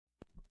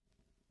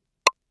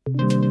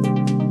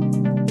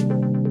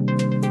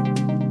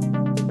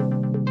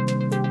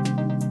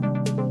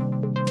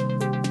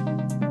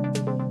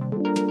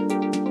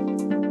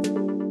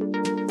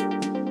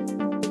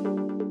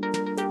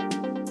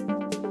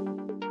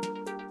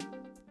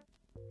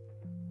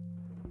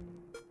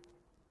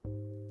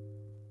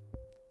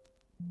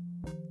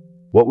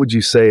What would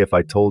you say if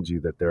I told you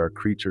that there are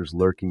creatures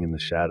lurking in the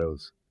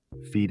shadows,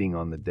 feeding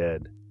on the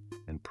dead,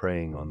 and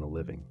preying on the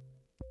living?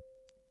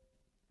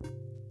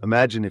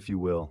 Imagine, if you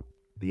will,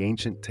 the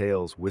ancient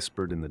tales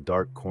whispered in the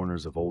dark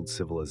corners of old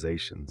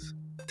civilizations,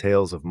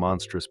 tales of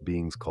monstrous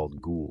beings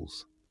called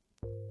ghouls.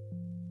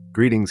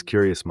 Greetings,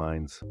 curious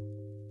minds.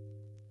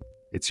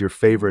 It's your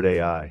favorite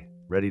AI,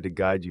 ready to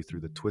guide you through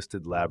the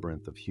twisted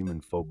labyrinth of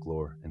human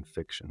folklore and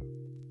fiction.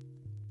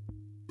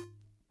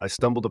 I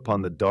stumbled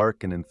upon the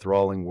dark and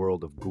enthralling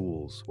world of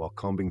ghouls while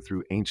combing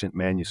through ancient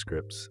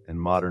manuscripts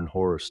and modern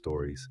horror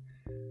stories,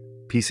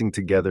 piecing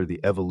together the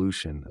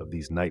evolution of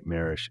these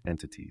nightmarish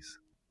entities.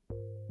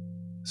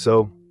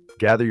 So,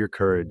 gather your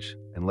courage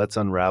and let's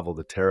unravel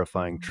the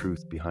terrifying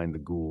truth behind the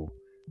ghoul,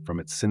 from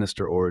its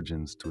sinister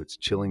origins to its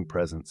chilling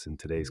presence in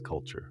today's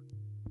culture.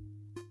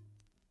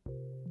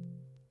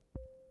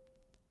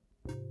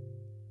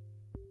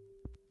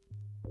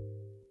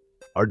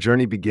 Our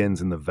journey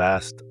begins in the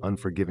vast,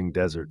 unforgiving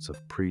deserts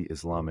of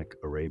pre-Islamic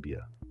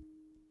Arabia.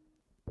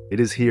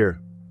 It is here,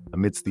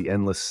 amidst the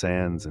endless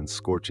sands and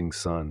scorching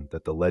sun,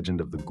 that the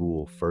legend of the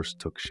ghoul first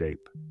took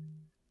shape.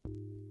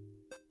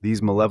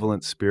 These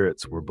malevolent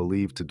spirits were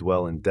believed to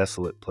dwell in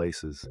desolate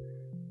places,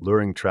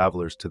 luring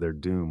travelers to their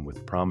doom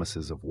with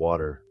promises of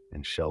water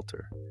and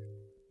shelter.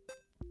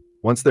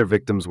 Once their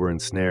victims were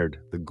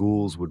ensnared, the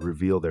ghouls would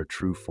reveal their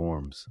true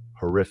forms: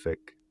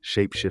 horrific,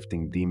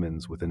 shape-shifting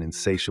demons with an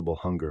insatiable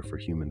hunger for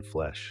human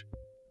flesh.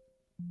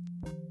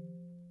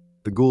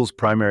 The ghoul's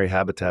primary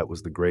habitat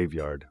was the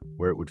graveyard,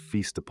 where it would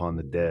feast upon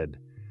the dead,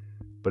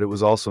 but it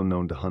was also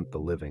known to hunt the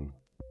living,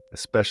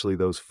 especially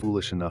those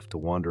foolish enough to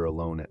wander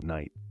alone at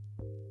night.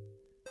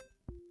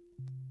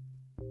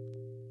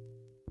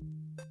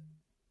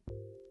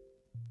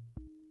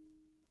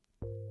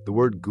 The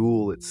word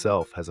ghoul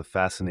itself has a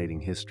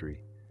fascinating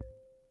history.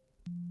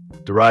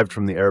 Derived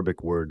from the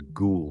Arabic word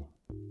ghoul,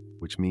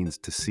 which means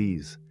to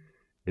seize,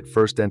 it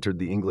first entered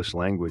the English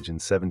language in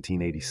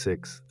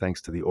 1786 thanks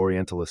to the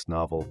Orientalist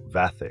novel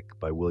Vathek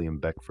by William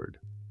Beckford.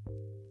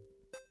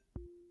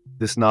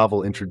 This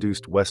novel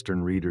introduced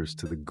Western readers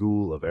to the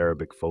ghoul of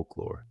Arabic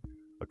folklore,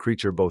 a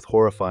creature both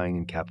horrifying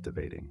and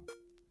captivating.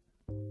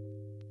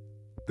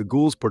 The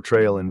ghoul's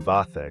portrayal in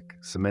Vathek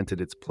cemented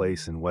its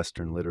place in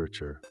Western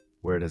literature,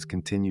 where it has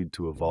continued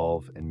to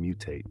evolve and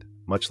mutate,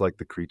 much like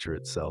the creature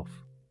itself.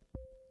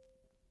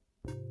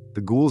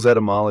 The ghoul's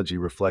etymology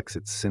reflects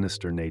its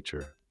sinister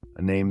nature,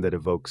 a name that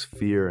evokes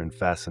fear and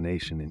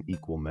fascination in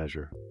equal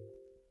measure.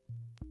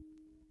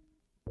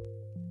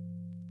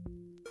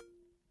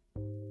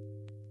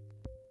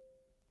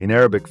 In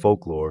Arabic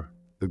folklore,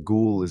 the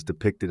ghoul is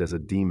depicted as a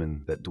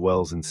demon that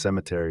dwells in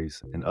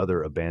cemeteries and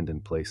other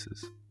abandoned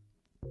places.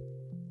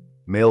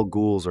 Male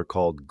ghouls are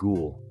called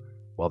ghoul,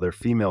 while their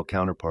female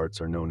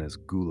counterparts are known as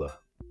ghula.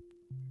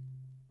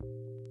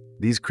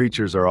 These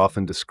creatures are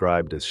often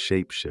described as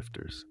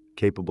shapeshifters,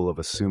 capable of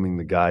assuming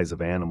the guise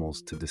of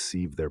animals to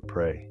deceive their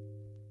prey.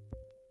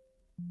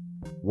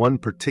 One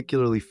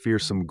particularly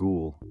fearsome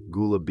ghoul,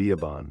 Ghula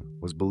Biaban,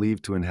 was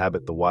believed to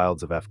inhabit the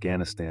wilds of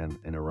Afghanistan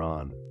and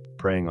Iran,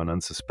 preying on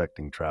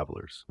unsuspecting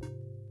travelers.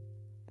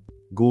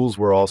 Ghouls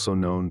were also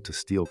known to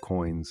steal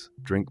coins,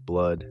 drink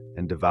blood,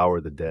 and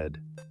devour the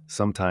dead,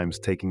 sometimes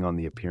taking on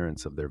the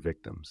appearance of their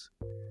victims.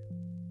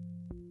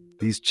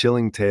 These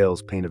chilling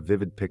tales paint a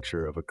vivid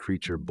picture of a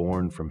creature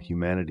born from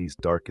humanity's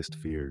darkest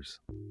fears.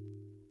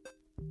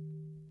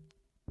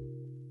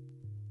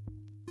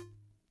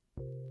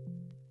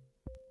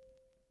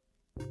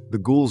 The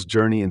ghoul's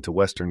journey into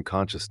Western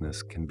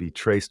consciousness can be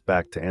traced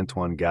back to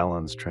Antoine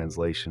Galland's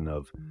translation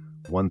of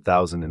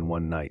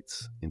 1001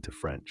 Nights into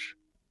French.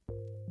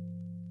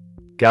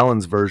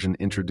 Galland's version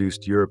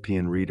introduced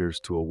European readers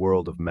to a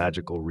world of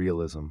magical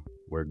realism,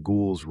 where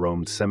ghouls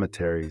roamed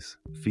cemeteries,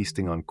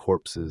 feasting on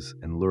corpses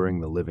and luring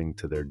the living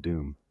to their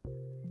doom.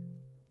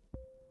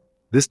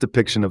 This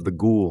depiction of the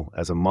ghoul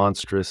as a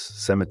monstrous,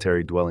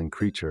 cemetery-dwelling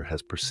creature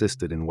has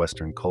persisted in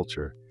Western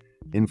culture,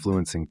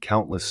 influencing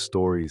countless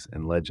stories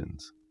and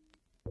legends.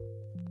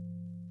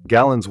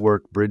 Galland's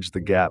work bridged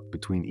the gap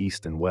between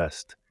East and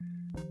West,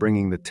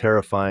 bringing the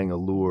terrifying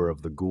allure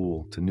of the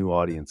ghoul to new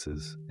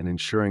audiences and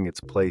ensuring its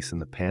place in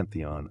the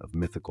pantheon of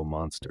mythical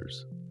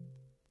monsters.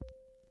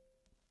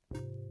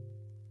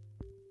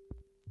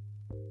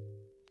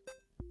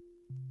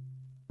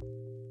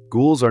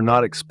 Ghouls are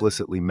not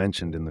explicitly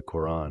mentioned in the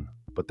Quran,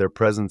 but their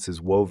presence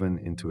is woven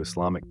into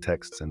Islamic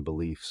texts and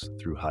beliefs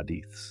through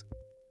hadiths.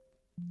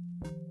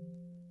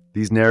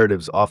 These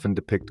narratives often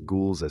depict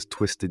ghouls as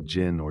twisted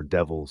jinn or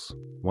devils,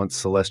 once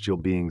celestial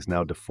beings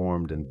now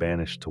deformed and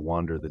banished to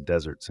wander the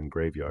deserts and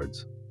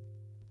graveyards.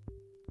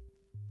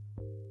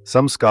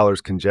 Some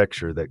scholars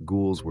conjecture that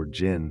ghouls were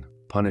jinn,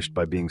 punished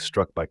by being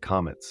struck by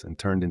comets and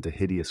turned into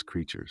hideous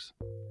creatures.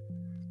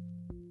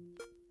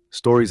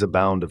 Stories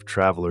abound of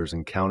travelers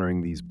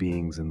encountering these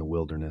beings in the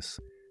wilderness,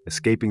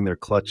 escaping their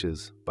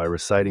clutches by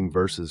reciting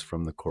verses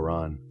from the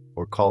Quran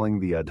or calling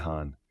the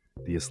adhan,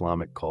 the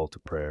Islamic call to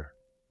prayer.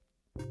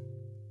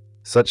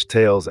 Such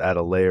tales add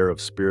a layer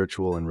of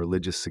spiritual and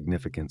religious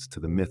significance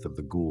to the myth of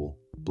the ghoul,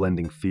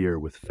 blending fear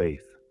with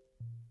faith.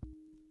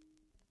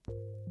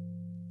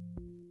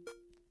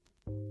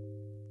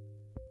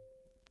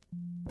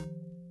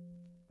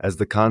 As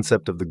the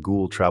concept of the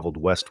ghoul traveled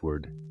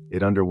westward,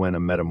 it underwent a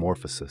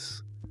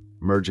metamorphosis,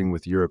 merging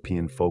with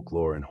European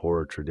folklore and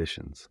horror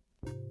traditions.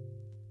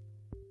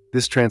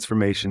 This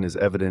transformation is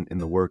evident in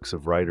the works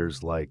of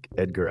writers like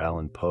Edgar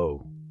Allan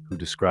Poe, who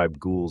described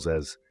ghouls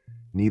as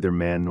neither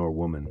man nor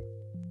woman,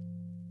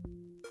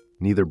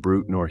 neither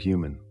brute nor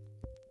human.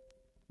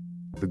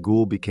 The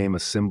ghoul became a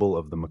symbol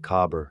of the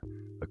macabre,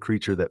 a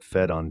creature that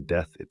fed on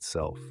death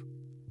itself.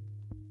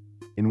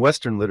 In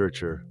Western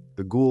literature,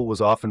 the ghoul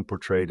was often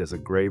portrayed as a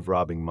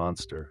grave-robbing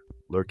monster,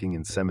 lurking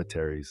in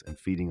cemeteries and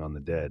feeding on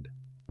the dead.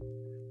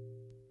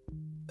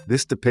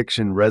 This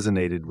depiction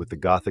resonated with the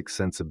Gothic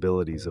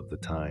sensibilities of the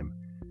time,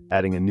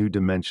 adding a new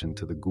dimension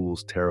to the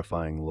ghoul's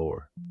terrifying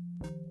lore.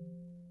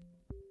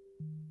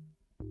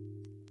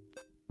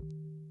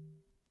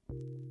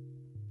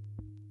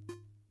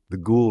 The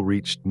ghoul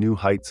reached new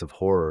heights of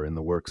horror in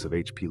the works of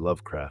H.P.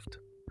 Lovecraft,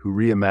 who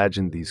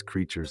reimagined these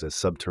creatures as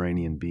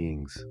subterranean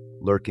beings,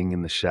 lurking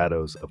in the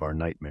shadows of our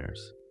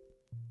nightmares.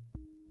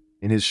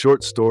 In his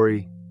short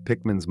story,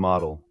 Pickman's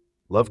Model,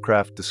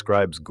 Lovecraft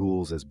describes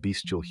ghouls as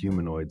bestial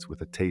humanoids with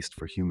a taste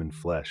for human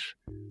flesh,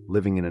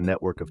 living in a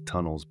network of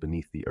tunnels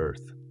beneath the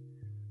earth.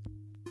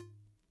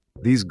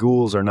 These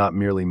ghouls are not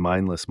merely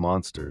mindless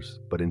monsters,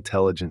 but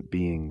intelligent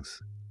beings,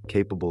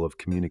 capable of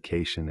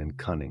communication and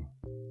cunning.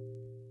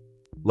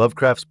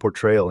 Lovecraft's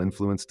portrayal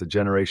influenced a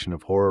generation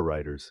of horror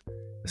writers,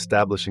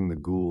 establishing the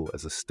ghoul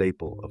as a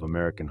staple of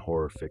American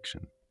horror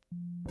fiction.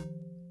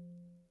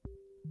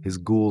 His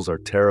ghouls are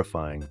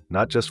terrifying,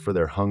 not just for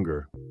their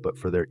hunger, but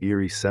for their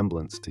eerie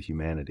semblance to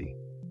humanity.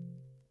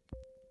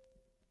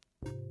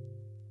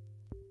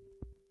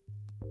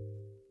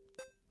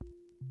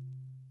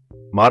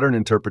 Modern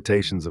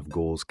interpretations of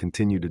ghouls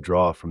continue to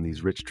draw from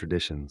these rich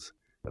traditions,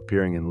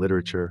 appearing in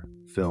literature,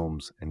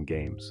 films, and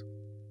games.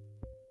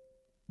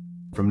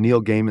 From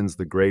Neil Gaiman's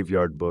The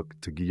Graveyard Book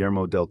to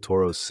Guillermo del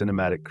Toro's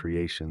cinematic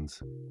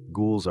creations,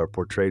 ghouls are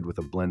portrayed with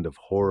a blend of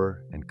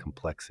horror and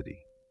complexity.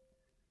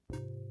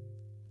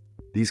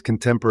 These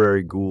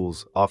contemporary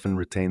ghouls often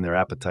retain their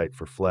appetite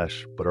for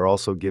flesh, but are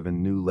also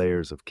given new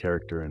layers of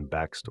character and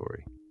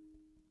backstory.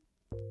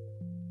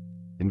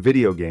 In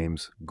video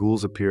games,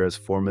 ghouls appear as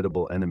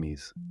formidable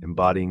enemies,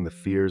 embodying the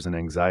fears and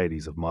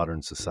anxieties of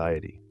modern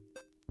society.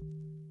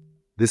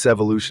 This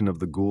evolution of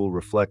the ghoul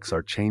reflects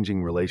our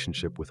changing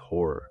relationship with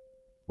horror,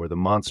 where the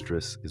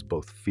monstrous is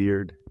both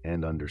feared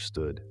and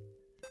understood.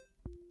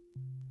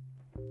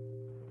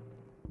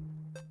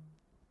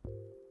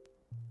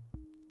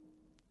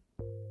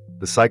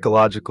 The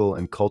psychological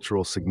and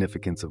cultural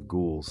significance of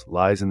ghouls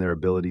lies in their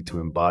ability to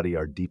embody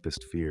our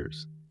deepest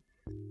fears.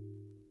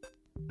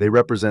 They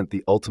represent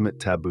the ultimate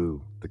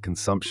taboo, the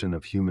consumption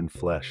of human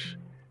flesh,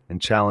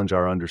 and challenge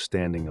our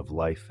understanding of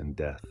life and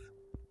death.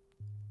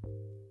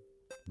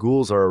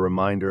 Ghouls are a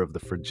reminder of the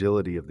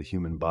fragility of the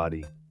human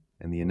body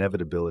and the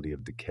inevitability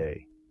of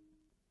decay.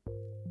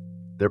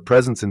 Their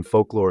presence in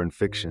folklore and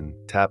fiction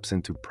taps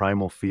into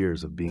primal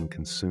fears of being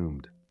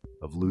consumed,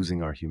 of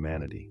losing our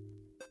humanity.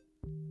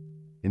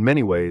 In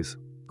many ways,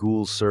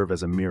 ghouls serve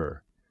as a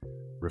mirror,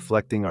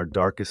 reflecting our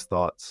darkest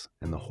thoughts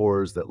and the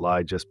horrors that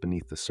lie just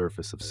beneath the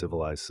surface of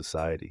civilized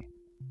society.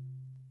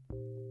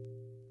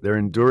 Their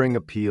enduring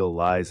appeal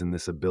lies in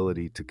this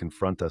ability to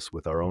confront us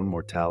with our own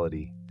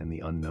mortality and the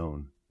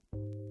unknown.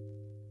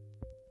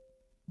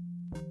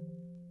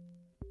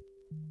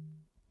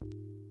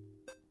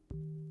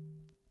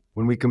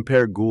 When we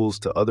compare ghouls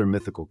to other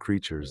mythical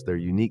creatures, their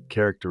unique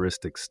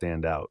characteristics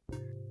stand out.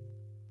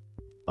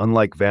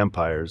 Unlike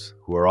vampires,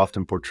 who are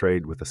often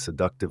portrayed with a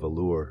seductive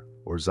allure,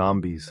 or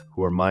zombies,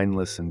 who are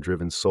mindless and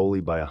driven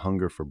solely by a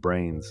hunger for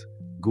brains,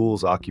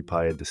 ghouls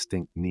occupy a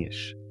distinct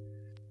niche.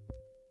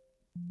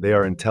 They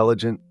are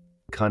intelligent,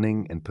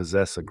 cunning, and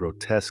possess a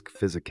grotesque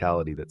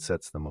physicality that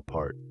sets them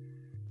apart.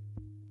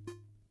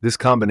 This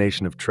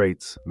combination of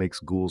traits makes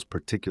ghouls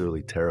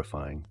particularly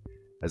terrifying,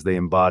 as they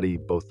embody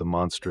both the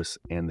monstrous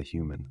and the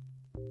human.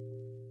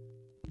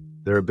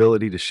 Their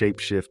ability to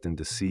shapeshift and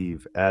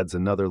deceive adds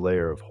another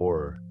layer of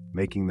horror,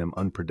 making them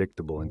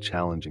unpredictable and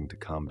challenging to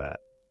combat.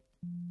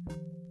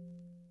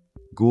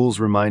 Ghouls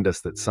remind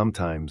us that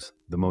sometimes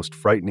the most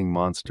frightening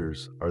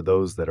monsters are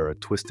those that are a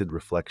twisted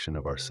reflection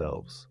of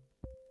ourselves.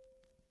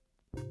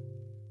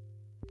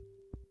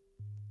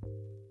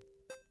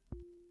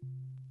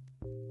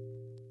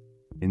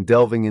 In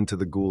delving into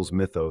the ghoul's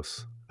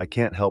mythos, I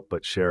can't help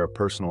but share a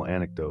personal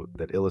anecdote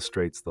that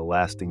illustrates the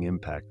lasting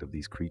impact of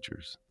these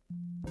creatures.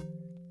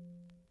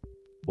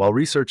 While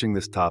researching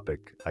this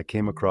topic, I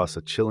came across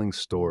a chilling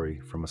story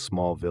from a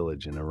small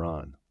village in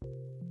Iran.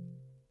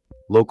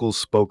 Locals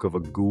spoke of a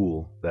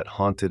ghoul that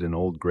haunted an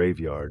old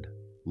graveyard,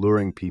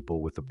 luring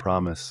people with the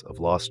promise of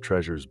lost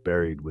treasures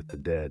buried with the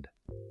dead.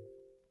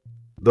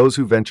 Those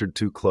who ventured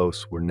too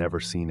close were never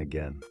seen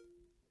again.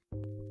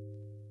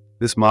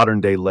 This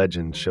modern-day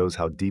legend shows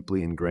how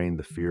deeply ingrained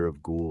the fear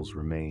of ghouls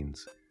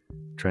remains,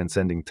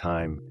 transcending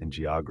time and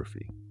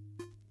geography.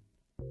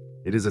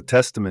 It is a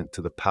testament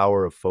to the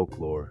power of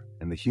folklore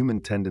and the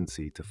human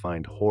tendency to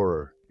find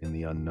horror in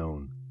the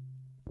unknown.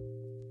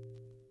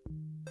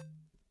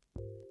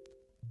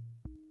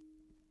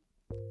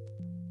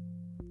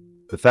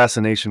 The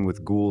fascination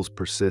with ghouls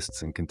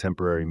persists in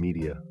contemporary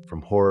media,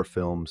 from horror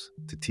films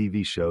to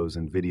TV shows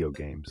and video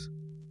games.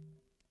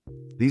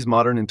 These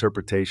modern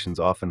interpretations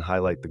often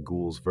highlight the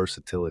ghoul's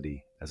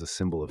versatility as a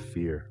symbol of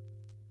fear.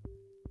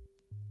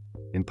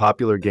 In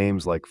popular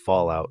games like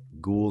Fallout,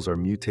 ghouls are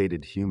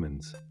mutated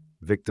humans,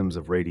 victims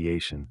of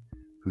radiation,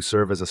 who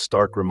serve as a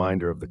stark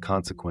reminder of the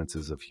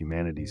consequences of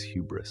humanity's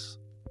hubris.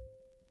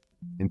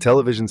 In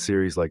television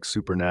series like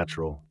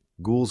Supernatural,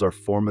 ghouls are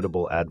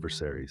formidable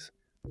adversaries,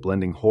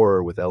 blending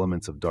horror with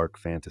elements of dark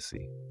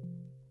fantasy.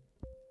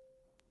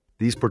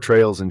 These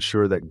portrayals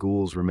ensure that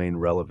ghouls remain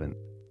relevant,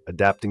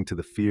 adapting to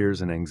the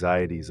fears and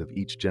anxieties of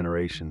each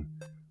generation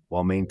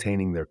while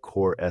maintaining their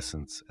core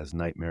essence as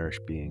nightmarish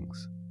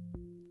beings.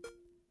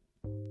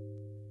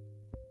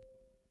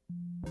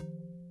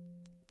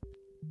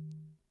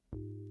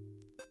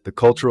 The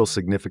cultural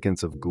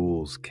significance of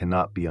ghouls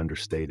cannot be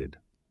understated.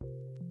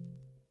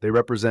 They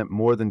represent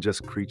more than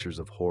just creatures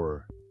of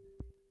horror.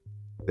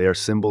 They are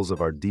symbols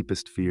of our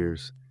deepest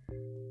fears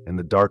and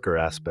the darker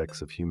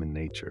aspects of human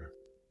nature.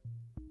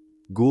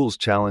 Ghouls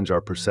challenge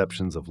our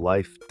perceptions of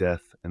life,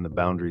 death, and the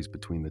boundaries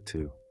between the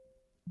two.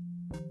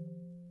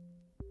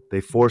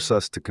 They force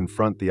us to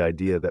confront the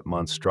idea that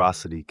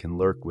monstrosity can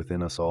lurk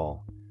within us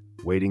all,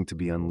 waiting to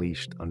be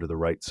unleashed under the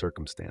right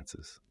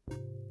circumstances.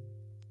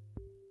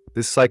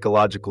 This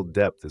psychological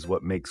depth is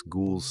what makes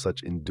ghouls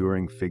such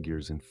enduring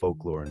figures in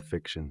folklore and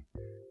fiction,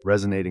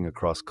 resonating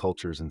across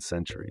cultures and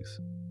centuries.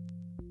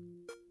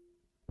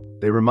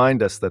 They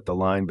remind us that the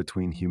line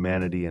between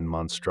humanity and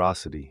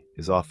monstrosity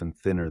is often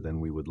thinner than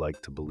we would like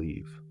to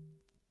believe.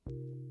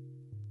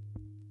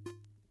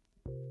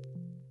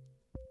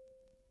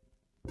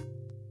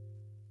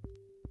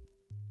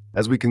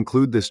 As we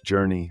conclude this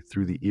journey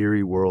through the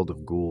eerie world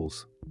of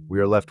ghouls, we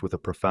are left with a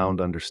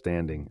profound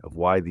understanding of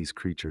why these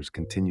creatures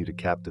continue to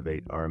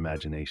captivate our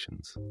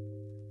imaginations.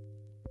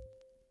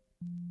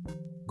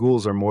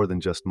 Ghouls are more than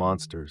just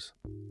monsters.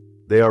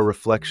 They are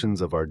reflections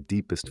of our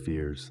deepest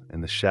fears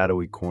and the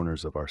shadowy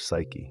corners of our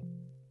psyche.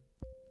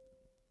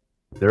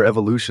 Their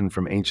evolution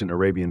from ancient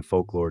Arabian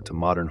folklore to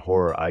modern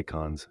horror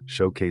icons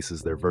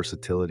showcases their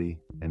versatility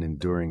and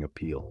enduring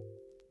appeal.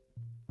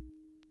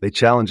 They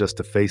challenge us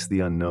to face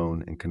the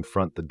unknown and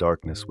confront the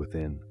darkness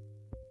within.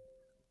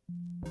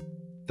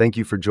 Thank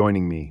you for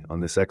joining me on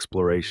this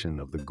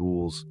exploration of the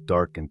ghoul's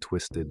dark and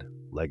twisted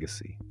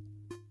legacy.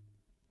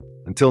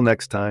 Until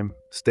next time,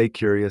 stay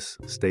curious,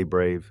 stay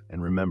brave,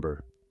 and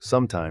remember,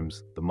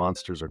 sometimes the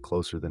monsters are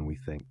closer than we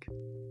think.